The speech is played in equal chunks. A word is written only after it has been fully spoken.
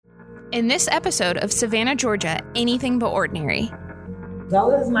In this episode of Savannah, Georgia, Anything But Ordinary.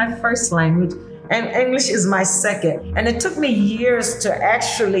 Gullah is my first language and English is my second. And it took me years to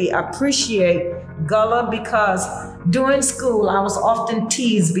actually appreciate Gullah because during school I was often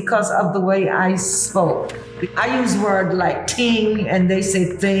teased because of the way I spoke. I use words like ting and they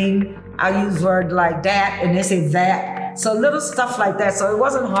say thing. I use words like that and they say that. So little stuff like that. So it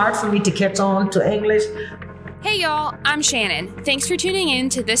wasn't hard for me to catch on to English. Hey y'all, I'm Shannon. Thanks for tuning in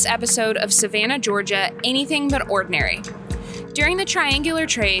to this episode of Savannah, Georgia, Anything But Ordinary. During the triangular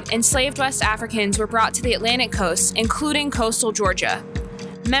trade, enslaved West Africans were brought to the Atlantic coast, including coastal Georgia.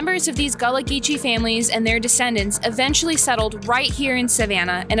 Members of these Gullah Geechee families and their descendants eventually settled right here in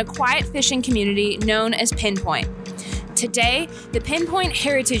Savannah in a quiet fishing community known as Pinpoint. Today, the Pinpoint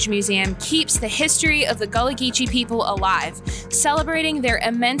Heritage Museum keeps the history of the Gullah Geechee people alive, celebrating their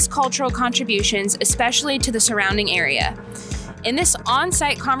immense cultural contributions, especially to the surrounding area. In this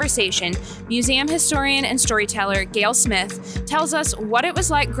on-site conversation, museum historian and storyteller Gail Smith tells us what it was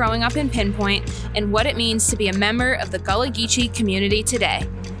like growing up in Pinpoint and what it means to be a member of the Gullah Geechee community today.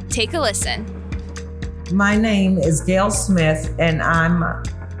 Take a listen. My name is Gail Smith, and I'm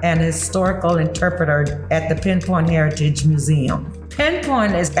an historical interpreter at the Pinpoint Heritage Museum.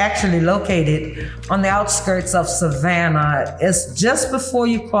 Pinpoint is actually located on the outskirts of Savannah. It's just before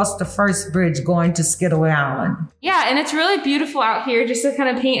you cross the first bridge going to Skidaway Island. Yeah, and it's really beautiful out here, just to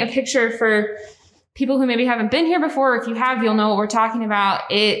kind of paint a picture for people who maybe haven't been here before. If you have, you'll know what we're talking about.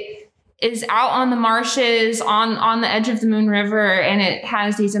 It is out on the marshes on the edge of the Moon River, and it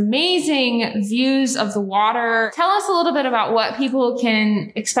has these amazing views of the water. Tell us a little bit about what people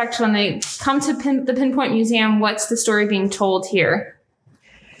can expect when they come to the Pinpoint Museum. What's the story being told here?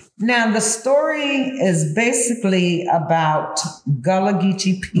 Now, the story is basically about Gullah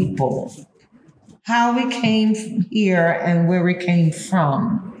Geechee people, how we came here and where we came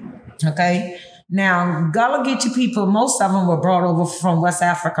from, okay? Now, Gullah Geechee people, most of them were brought over from West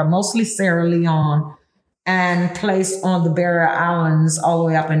Africa, mostly Sierra Leone, and placed on the barrier islands all the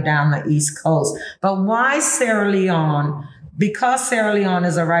way up and down the East Coast. But why Sierra Leone? Because Sierra Leone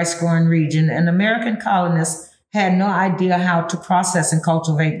is a rice-growing region, and American colonists had no idea how to process and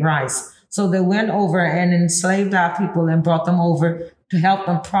cultivate rice. So they went over and enslaved our people and brought them over to help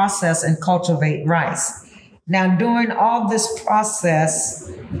them process and cultivate rice. Now, during all this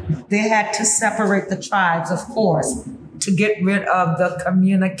process, they had to separate the tribes, of course, to get rid of the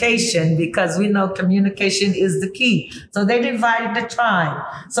communication, because we know communication is the key. So they divided the tribe.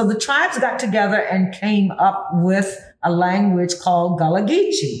 So the tribes got together and came up with a language called Gullah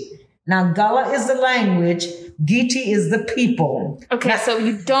Geechee. Now, Gullah is the language, Geechee is the people. Okay, now, so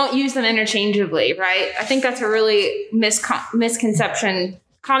you don't use them interchangeably, right? I think that's a really common misconception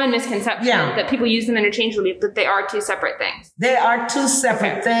that people use them interchangeably, but they are two separate things. They are two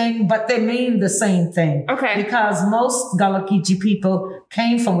separate things, but they mean the same thing. Okay. Because most Gullah Geechee people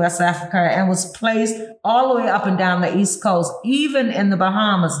came from West Africa and was placed all the way up and down the East Coast, even in the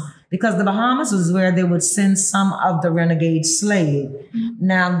Bahamas, because the Bahamas was where they would send some of the renegade slaves. Mm-hmm.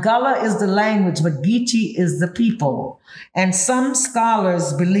 Now, Gullah is the language, but Geechee is the people. And some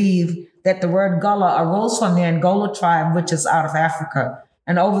scholars believe that the word Gullah arose from the Angola tribe, which is out of Africa.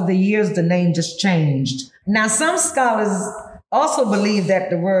 And over the years, the name just changed. Now, some scholars also believe that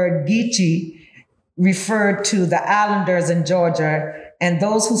the word Geechee referred to the islanders in Georgia and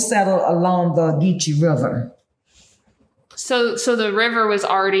those who settled along the Geechee River. So the river was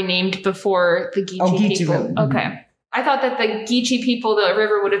already named before the Geechee people. River. Okay. I thought that the Geechee people, the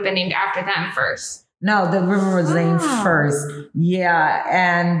river would have been named after them first. No, the river was named first. Yeah,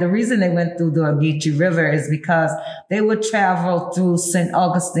 and the reason they went through the Geechee River is because they would travel through St.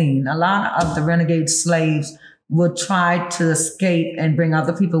 Augustine. A lot of the renegade slaves would try to escape and bring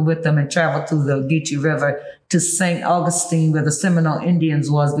other people with them and travel through the Geechee River to St. Augustine, where the Seminole Indians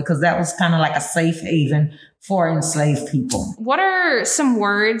was, because that was kind of like a safe haven for enslaved people. What are some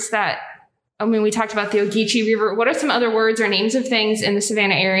words we talked about the Geechee River. What are some other words or names of things in the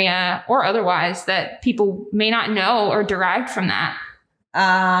Savannah area or otherwise that people may not know or derived from that?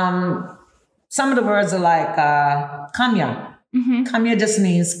 Some of the words are like kamya. Mm-hmm. Kamya just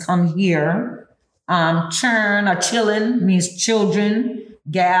means come here. Churn or chillin means children.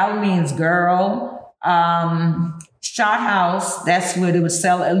 Gal means girl. Shot house, that's where they would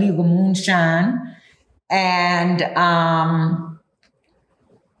sell illegal moonshine. And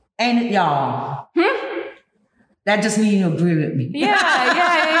ain't it y'all? That just means you agree with me. Yeah.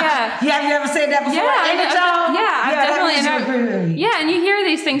 Have you ever said that before? Ain't it y'all? I've definitely agree with me. Yeah, and you hear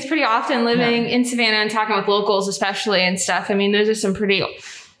these things pretty often living in Savannah and talking with locals especially and stuff. I mean, those are some pretty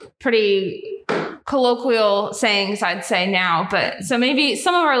colloquial sayings, I'd say now. But so maybe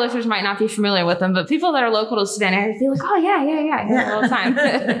some of our listeners might not be familiar with them, but people that are local to Savannah feel like, oh, yeah, I hear it all the time.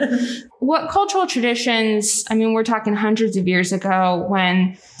 What cultural traditions, I mean, we're talking hundreds of years ago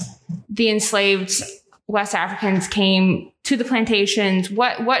when the enslaved West Africans came to the plantations.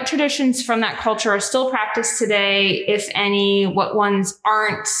 What traditions from that culture are still practiced today, if any? What ones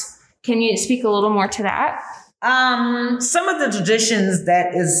aren't? Can you speak a little more to that? Some of the traditions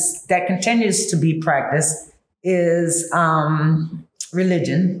that continues to be practiced is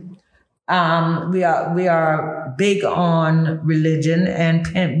religion. We are big on religion,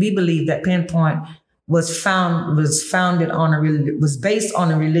 and we believe that Pinpoint was based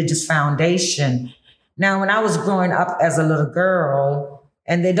on a religious foundation. Now, when I was growing up as a little girl,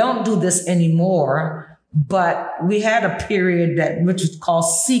 and they don't do this anymore, but we had a period which was called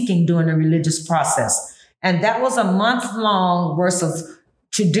seeking during the religious process. And that was a month-long worth of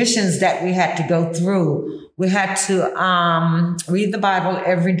traditions that we had to go through. We had to read the Bible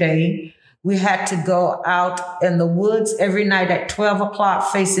every day. We had to go out in the woods every night at 12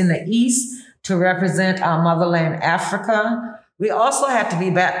 o'clock facing the east to represent our motherland, Africa. We also had to be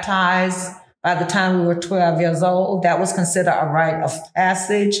baptized by the time we were 12 years old. That was considered a rite of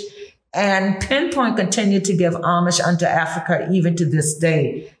passage. And Pinpoint continued to give homage unto Africa even to this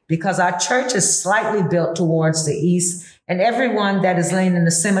day, because our church is slightly built towards the east, and everyone that is laying in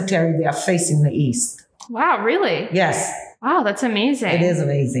the cemetery, they are facing the east. Wow, really? Yes. Wow, that's amazing. It is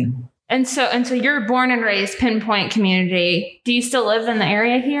amazing. And so you're born and raised Pinpoint community. Do you still live in the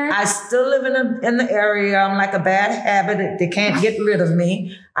area here? I still live in the area. I'm like a bad habit. They can't get rid of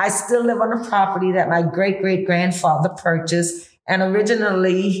me. I still live on a property that my great-great-grandfather purchased. And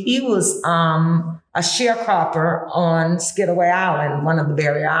originally he was a sharecropper on Skidaway Island, one of the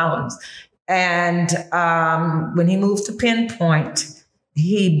barrier islands. And when he moved to Pinpoint,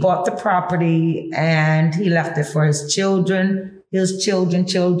 he bought the property and he left it for his children,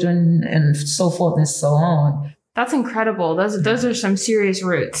 and so forth and so on. That's incredible. Those are some serious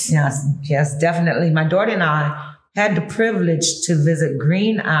roots. Yes, definitely. My daughter and I had the privilege to visit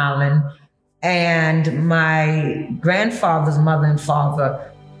Green Island, and my grandfather's mother and father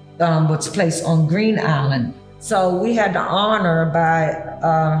was placed on Green Island. So we had the honor by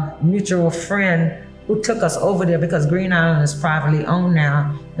a mutual friend who took us over there, because Green Island is privately owned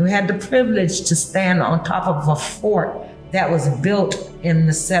now. And we had the privilege to stand on top of a fort that was built in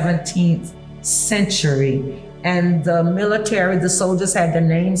the 17th century. And the military, the soldiers had their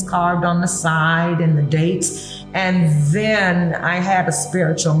names carved on the side and the dates. And then I had a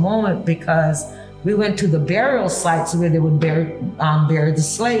spiritual moment, because we went to the burial sites where they would bury the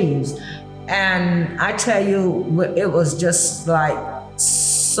slaves. And I tell you, it was just like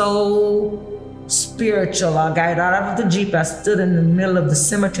so spiritual. I got out of the Jeep, I stood in the middle of the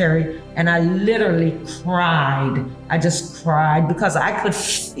cemetery, and I literally cried. I just cried, because I could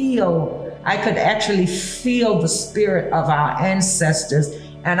actually feel the spirit of our ancestors.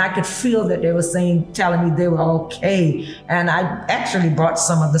 And I could feel that they were telling me they were okay. And I actually brought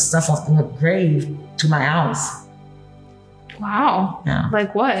some of the stuff off the grave to my house. Wow. Yeah.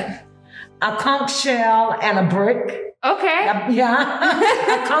 Like what? A conch shell and a brick. Okay.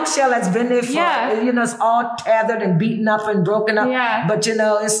 Yeah. A conch shell that's been there for, it's all tethered and beaten up and broken up. Yeah. But,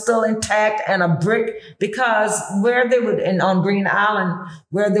 it's still intact, and a brick, because where they would, on Green Island,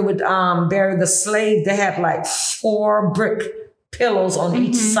 where they would bury the slave, they had like 4 brick pillows on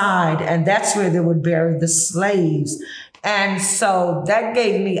each side, and that's where they would bury the slaves. And so that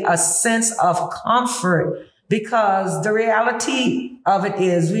gave me a sense of comfort, because the reality of it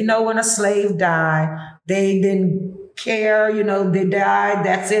is, we know when a slave died, they didn't care, they died,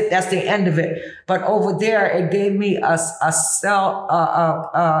 that's it, that's the end of it. But over there, it gave me a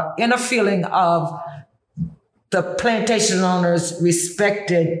inner feeling of the plantation owners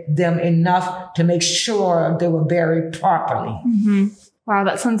respected them enough to make sure they were buried properly. Mm-hmm. Wow,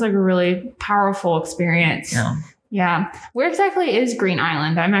 that sounds like a really powerful experience. Yeah. Where exactly is Green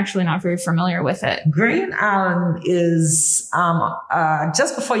Island? I'm actually not very familiar with it. Green Island is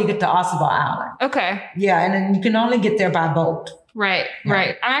just before you get to Ossabaw Island. Okay. Yeah, and then you can only get there by boat. Right.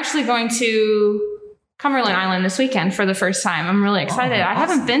 I'm actually going to Cumberland Island this weekend for the first time. I'm really excited. I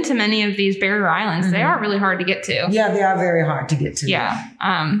haven't been to many of these barrier islands. Mm-hmm. They are really hard to get to. Yeah, they are very hard to get to. Yeah.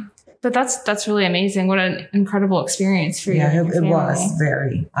 But that's really amazing. What an incredible experience for you. Yeah, it was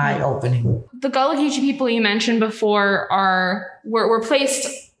very eye-opening. The Gullah Geechee people you mentioned before were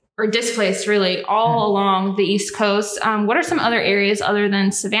placed or displaced really all along the East Coast. What are some other areas other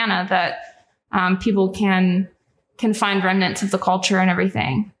than Savannah that people can find remnants of the culture and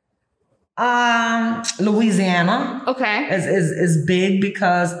everything? Louisiana. Okay. is big,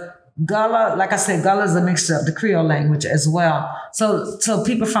 because Gullah, like I said, Gullah is a mixture of the Creole language as well. So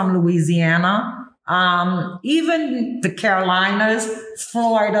people from Louisiana, even the Carolinas,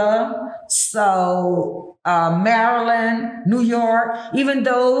 Florida, so Maryland, New York, even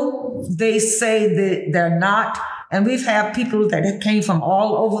though they say that they're not, and we've had people that came from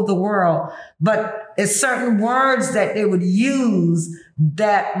all over the world, but it's certain words that they would use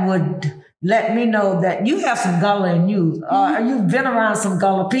that would let me know that you have some Gullah in you. You've been around some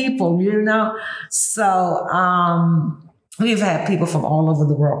Gullah people, you know? So we've had people from all over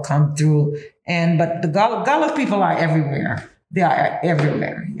the world come through. But the Gullah people are everywhere. They are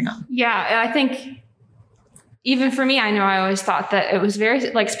everywhere, you know? Yeah, I think even for me, I know I always thought that it was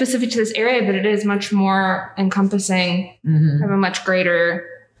very like specific to this area, but it is much more encompassing, have a much greater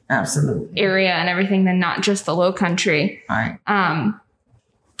area and everything than not just the Low Country. All right.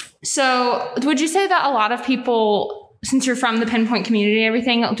 So would you say that a lot of people, since you're from the Pinpoint community and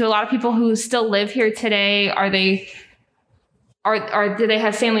everything, do a lot of people who still live here today, do they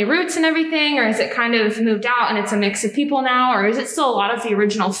have family roots and everything, or is it kind of moved out and it's a mix of people now, or is it still a lot of the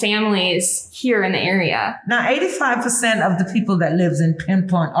original families here in the area? Now, 85% of the people that lives in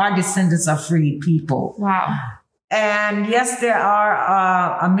Pinpoint are descendants of freed people. Wow. And yes, there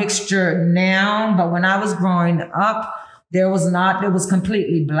are a mixture now, but when I was growing up, there was not. It was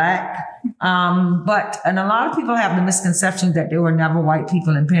completely black. And a lot of people have the misconception that there were never white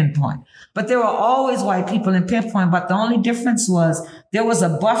people in Pinpoint. But there were always white people in Pinpoint. But the only difference was there was a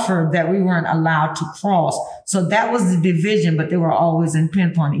buffer that we weren't allowed to cross. So that was the division, but they were always in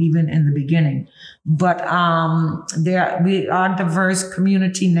Pinpoint, even in the beginning. But we are a diverse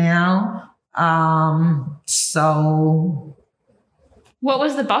community now. What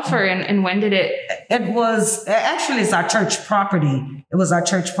was the buffer and when did it? It's our church property. It was our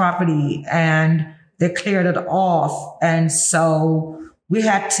church property and they cleared it off. And so we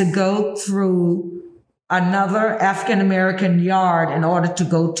had to go through another African-American yard in order to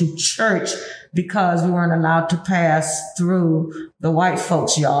go to church because we weren't allowed to pass through the white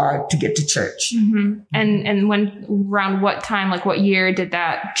folks' yard to get to church. Mm-hmm. And when, around what time, like what year did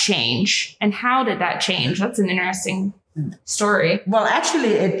that change? And how did that change? That's an interesting story. Well, actually,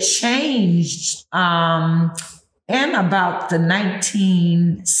 it changed in about the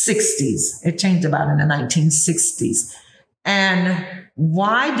 1960s. It changed about in the 1960s. And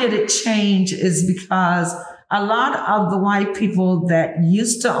why did it change is because a lot of the white people that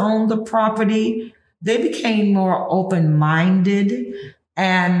used to own the property, they became more open-minded.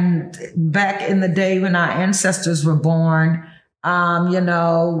 And back in the day when our ancestors were born,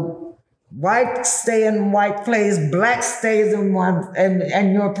 white stay in white place, black stays in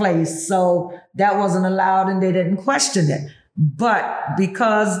your place. So that wasn't allowed and they didn't question it. But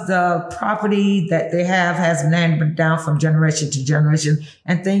because the property that they have has been down from generation to generation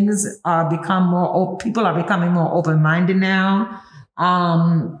and things are people are becoming more open-minded now,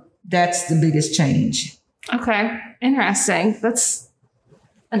 that's the biggest change. Okay. Interesting. That's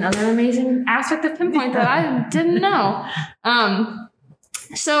another amazing aspect of Pinpoint that I didn't know.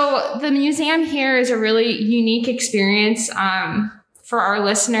 So the museum here is a really unique experience for our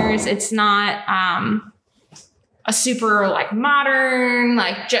listeners. It's not a super modern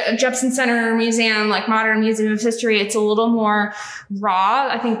Jepson Center Museum, modern museum of history. It's a little more raw.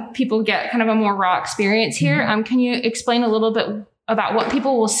 I think people get kind of a more raw experience here. Can you explain a little bit about what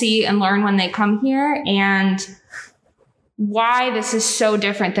people will see and learn when they come here and why this is so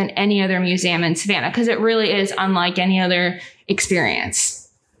different than any other museum in Savannah? Because it really is unlike any other experience.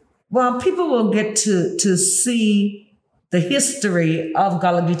 Well, people will get to see the history of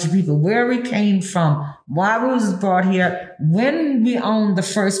Gullah Geechee people, where we came from, why we was brought here, when we owned the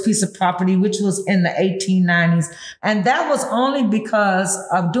first piece of property, which was in the 1890s. And that was only because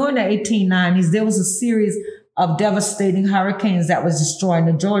of during the 1890s, there was a series of devastating hurricanes that was destroying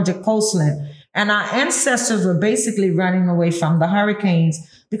the Georgia coastline. And our ancestors were basically running away from the hurricanes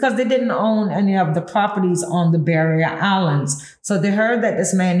because they didn't own any of the properties on the barrier islands. So they heard that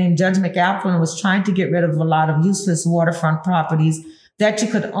this man named Judge McAlpin was trying to get rid of a lot of useless waterfront properties that you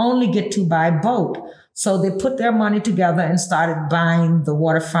could only get to by boat. So they put their money together and started buying the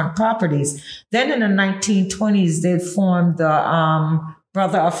waterfront properties. Then in the 1920s, they formed the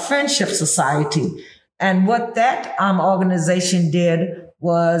Brother of Friendship Society. And what that organization did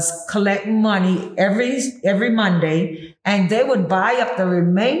was collect money every Monday, and they would buy up the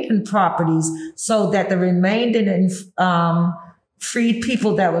remaining properties so that the remaining freed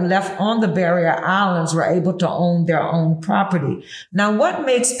people that were left on the barrier islands were able to own their own property. Now, what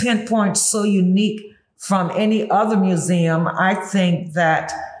makes Pinpoint so unique from any other museum, I think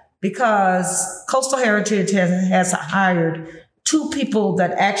that because Coastal Heritage has hired two people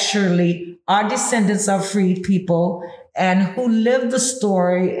that actually are descendants of freed people and who live the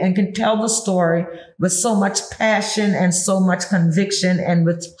story and can tell the story with so much passion and so much conviction and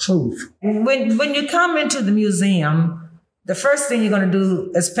with truth. When you come into the museum, the first thing you're going to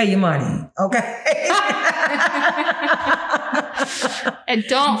do is pay your money, okay? And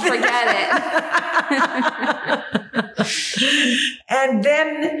don't forget it. And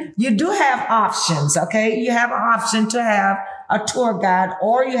then you do have options, okay? You have an option to have a tour guide,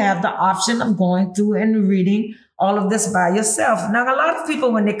 or you have the option of going through and reading all of this by yourself. Now, a lot of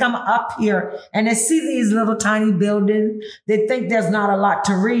people, when they come up here and they see these little tiny buildings, they think there's not a lot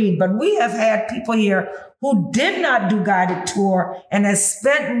to read. But we have had people here who did not do guided tour and has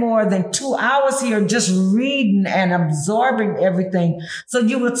spent more than 2 hours here just reading and absorbing everything. So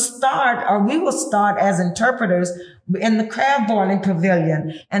you would start, or we will start as interpreters in the crab boiling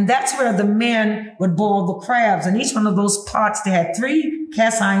pavilion. And that's where the men would boil the crabs. And each one of those pots, they had 3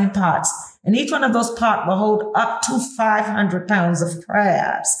 cast iron pots. And each one of those pots will hold up to 500 pounds of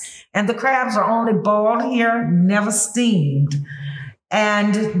crabs. And the crabs are only boiled here, never steamed.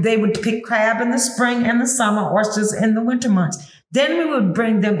 And they would pick crab in the spring and the summer, oysters in the winter months. Then we would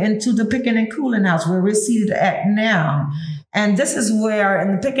bring them into the picking and cooling house where we're seated at now. And this is where,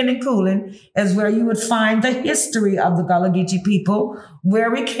 in the picking and cooling, is where you would find the history of the Gullah Geechee people, where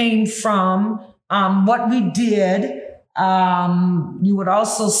we came from, what we did. You would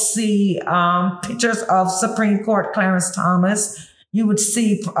also see pictures of Supreme Court Clarence Thomas. You would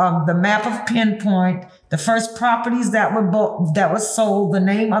see the map of Pinpoint, the first properties that were sold, the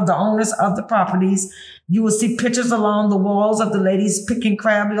name of the owners of the properties. You will see pictures along the walls of the ladies picking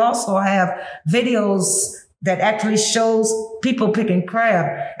crab. We also have videos that actually shows people picking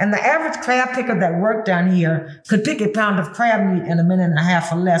crab. And the average crab picker that worked down here could pick a pound of crab meat in a minute and a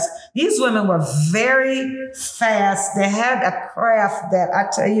half or less. These women were very fast. They had a craft that, I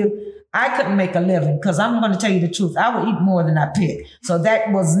tell you, I couldn't make a living, because I'm going to tell you the truth. I would eat more than I pick. So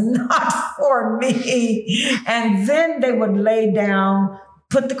that was not for me. And then they would lay down,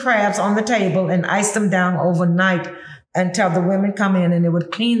 put the crabs on the table and ice them down overnight until the women come in, and they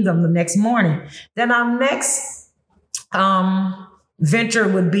would clean them the next morning. Then our next venture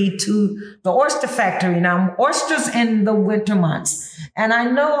would be to the oyster factory. Now, oysters in the winter months. And I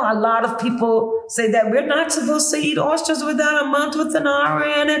know a lot of people say that we're not supposed to eat oysters without a month with an R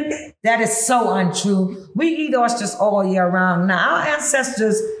in it. That is so untrue. We eat oysters all year round. Now, our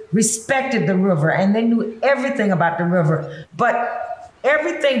ancestors respected the river and they knew everything about the river, but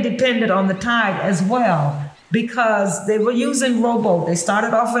everything depended on the tide as well, because they were using rowboat. They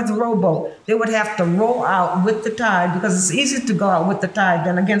started off with rowboat. They would have to row out with the tide, because it's easier to go out with the tide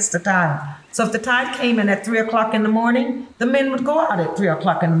than against the tide. So if the tide came in at 3 o'clock in the morning, the men would go out at 3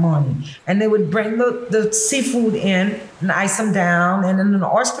 o'clock in the morning, and they would bring the seafood in and ice them down. And in an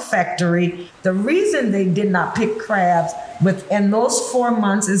oyster factory, the reason they did not pick crabs within those 4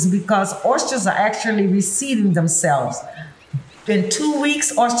 months is because oysters are actually reseeding themselves. In 2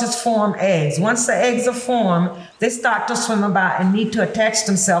 weeks, oysters form eggs. Once the eggs are formed, they start to swim about and need to attach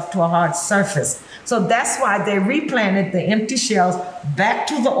themselves to a hard surface. So that's why they replanted the empty shells back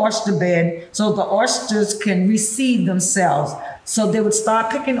to the oyster bed so the oysters can reseed themselves. So they would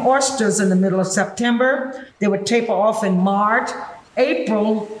start picking oysters in the middle of September. They would taper off in March.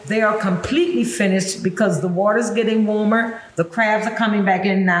 April, they are completely finished because the water's getting warmer. The crabs are coming back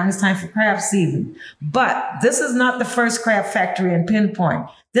in. Now it's time for crab season. But this is not the first crab factory in Pinpoint.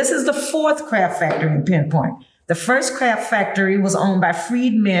 This is the 4th crab factory in Pinpoint. The first crab factory was owned by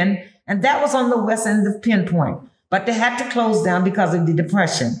freed men, and that was on the west end of Pinpoint. But they had to close down because of the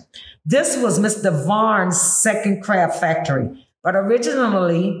Depression. This was Mr. Vaughn's second crab factory. But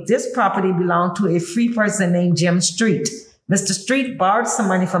originally, this property belonged to a free person named Jim Street. Mr. Street borrowed some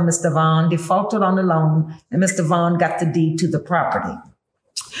money from Mr. Vaughn, defaulted on the loan, and Mr. Vaughn got the deed to the property.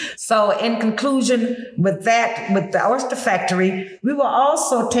 So in conclusion, with the oyster factory, we will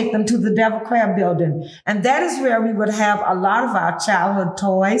also take them to the Devil Crab building. And that is where we would have a lot of our childhood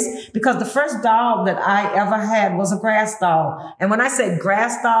toys, because the first doll that I ever had was a grass doll. And when I say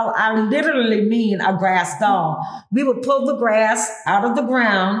grass doll, I literally mean a grass doll. We would pull the grass out of the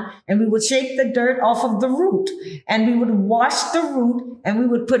ground and we would shake the dirt off of the root, and we would wash the root and we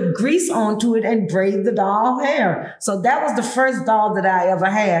would put grease onto it and braid the doll hair. So that was the first doll that I ever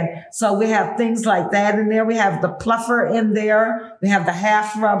had. So we have things like that in there. We have the pluffer in there. We have the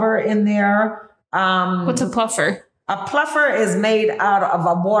half rubber in there. What's a pluffer? A pluffer is made out of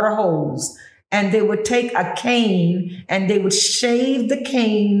a water hose. and they would take a cane and they would shave the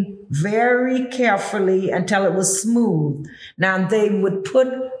cane very carefully until it was smooth. Now they would put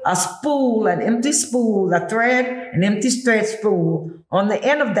a spool, an empty spool, a thread, an empty thread spool on the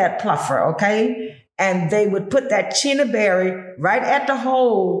end of that pluffer, okay? And they would put that china berry right at the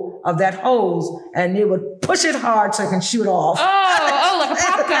hole of that hose, and they would push it hard so it can shoot off. Oh, like a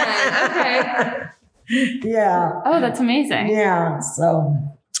pop gun. Okay. Yeah. Oh, that's amazing. Yeah. So,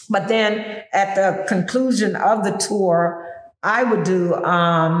 but then at the conclusion of the tour, I would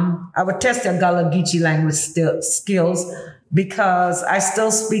test their Gullah Geechee language skills because I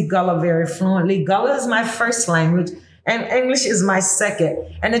still speak Gullah very fluently. Gullah is my first language and English is my second.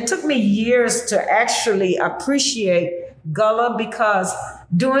 And it took me years to actually appreciate Gullah because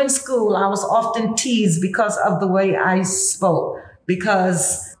during school, I was often teased because of the way I spoke,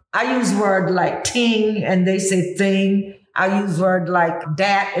 because I use word like ting and they say thing. I use word like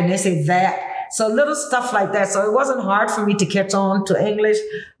that and they say that. So little stuff like that. So it wasn't hard for me to catch on to English,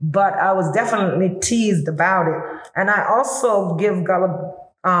 but I was definitely teased about it. And I also give Gullah,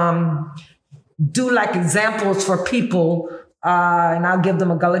 do like examples for people, and I'll give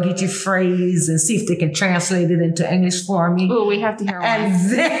them a Gullah Geechee phrase and see if they can translate it into English for me. Oh, we have to hear one. And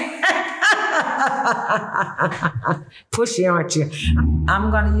then, pushy, aren't you?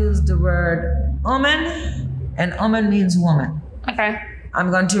 I'm going to use the word woman, and woman means woman. Okay. I'm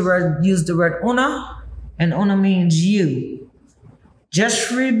going to use the word una, and una means you.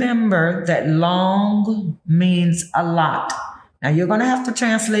 Just remember that long means a lot. Now you're going to have to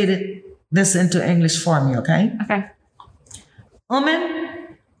translate this into English for me, okay? Okay.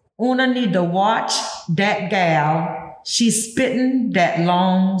 Woman, una need to watch that gal. She's spitting that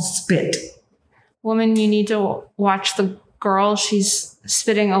long spit. Woman, you need to watch the girl. She's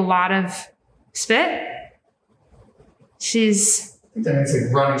spitting a lot of spit. She's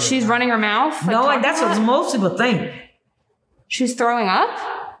running her mouth. No, and that's what most people think. She's throwing up?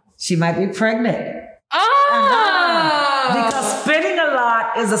 She might be pregnant. Oh! Because spitting a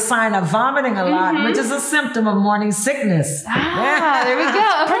lot is a sign of vomiting a lot, which is a symptom of morning sickness. Ah, there we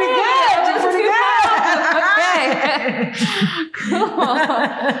go. Pretty good. Cool.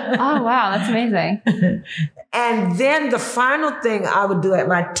 Oh, wow. That's amazing. And then the final thing I would do at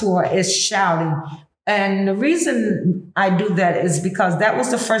my tour is shouting. And the reason I do that is because that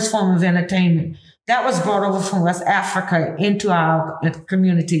was the first form of entertainment that was brought over from West Africa into our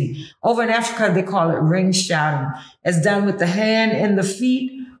community. Over in Africa, they call it ring shouting. It's done with the hand in the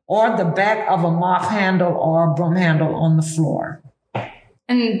feet or the back of a mop handle or a broom handle on the floor.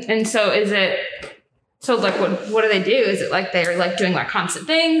 And so is it, so like what do they do? Is it like they're like doing like constant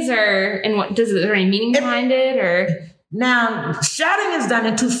things, or, and what, is there any meaning behind it, or? Now, shouting is done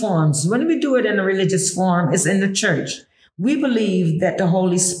in two forms. When we do it in a religious form, it's in the church. We believe that the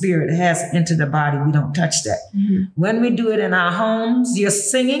Holy Spirit has entered the body. We don't touch that. Mm-hmm. When we do it in our homes, you're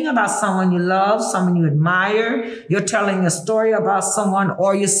singing about someone you love, someone you admire. You're telling a story about someone,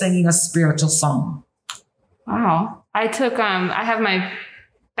 or you're singing a spiritual song. Wow. I have my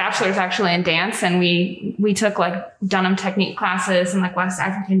bachelor's actually in dance, and we took like Dunham technique classes and like West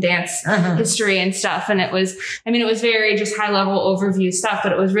African dance history and stuff. And it was very just high level overview stuff,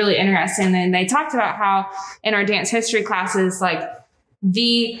 but it was really interesting. And they talked about how in our dance history classes, like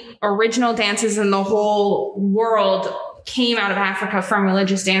the original dances in the whole world came out of Africa from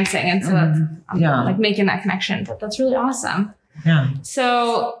religious dancing. And so I'm like making that connection, but that's really awesome. Yeah.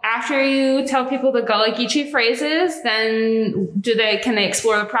 So after you tell people the Gullah Geechee phrases, then can they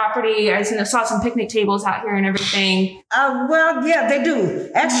explore the property? I saw some picnic tables out here and everything. Well, yeah, they do.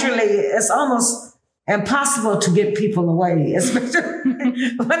 Actually, it's almost impossible to get people away, especially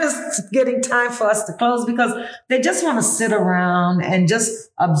when it's getting time for us to close, because they just want to sit around and just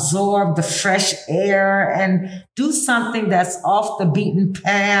absorb the fresh air and do something that's off the beaten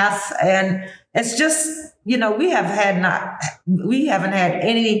path. And it's just, we haven't had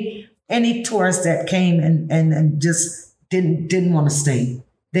any tourists that came and just didn't want to stay.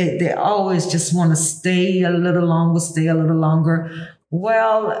 They always just want to stay a little longer.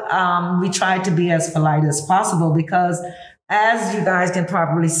 Well, we try to be as polite as possible because, as you guys can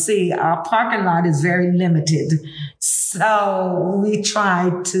probably see, our parking lot is very limited. So we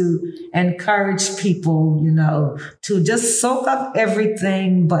try to encourage people, to just soak up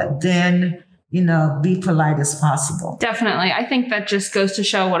everything, but then be polite as possible. Definitely. I think that just goes to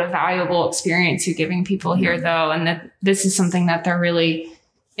show what a valuable experience you're giving people here, though, and that this is something that they're really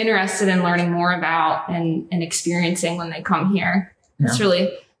interested in learning more about and experiencing when they come here. Yeah. That's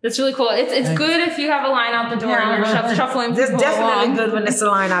really cool. It's good if you have a line out the door and you're shuffling people It's definitely along. Good when it's a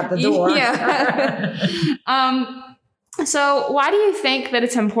line out the door. Yeah. So why do you think that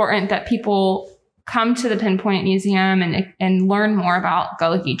it's important that people come to the Pinpoint Museum and learn more about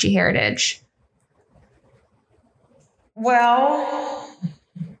Gullah Geechee heritage? Well,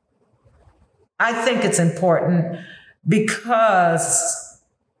 I think it's important because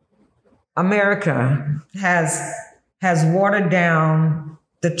America has watered down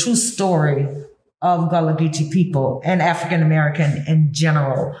the true story of Gullah Geechee people and African American in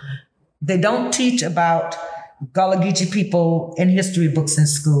general. They don't teach about Gullah Geechee people in history books in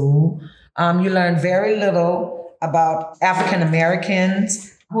school. You learn very little about African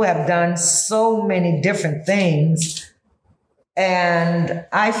Americans who have done so many different things. And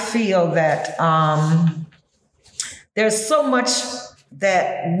I feel that there's so much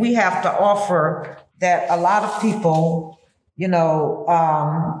that we have to offer that a lot of people,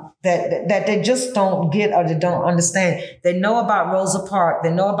 that they just don't get or they don't understand. They know about Rosa Parks.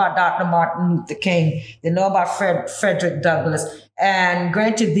 They know about Dr. Martin Luther King. They know about Frederick Douglass. And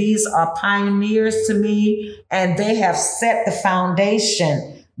granted, these are pioneers to me, and they have set the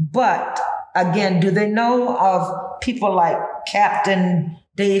foundation. But again, do they know of people like Captain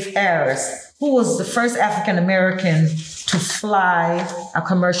Dave Harris, who was the first African American to fly a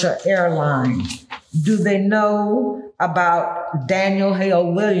commercial airline? Do they know about Daniel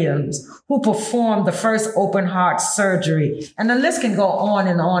Hale Williams, who performed the first open heart surgery? And the list can go on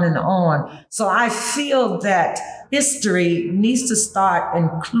and on and on. So I feel that history needs to start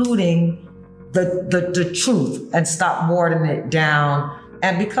including the truth and stop watering it down.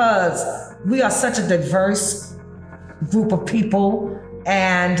 And because we are such a diverse group of people,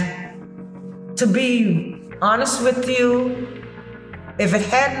 and to be honest with you, if it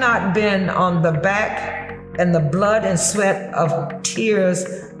had not been on the back and the blood and sweat of tears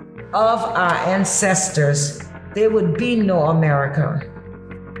of our ancestors, there would be no America.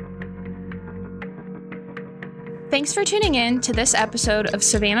 Thanks for tuning in to this episode of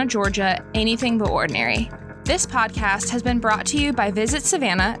Savannah, Georgia, Anything But Ordinary. This podcast has been brought to you by Visit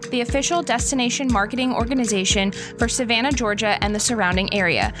Savannah, the official destination marketing organization for Savannah, Georgia, and the surrounding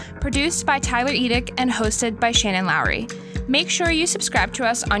area, produced by Tyler Edick and hosted by Shannon Lowry. Make sure you subscribe to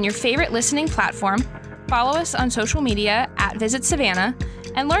us on your favorite listening platform, follow us on social media at Visit Savannah,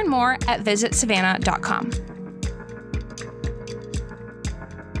 and learn more at visitsavannah.com.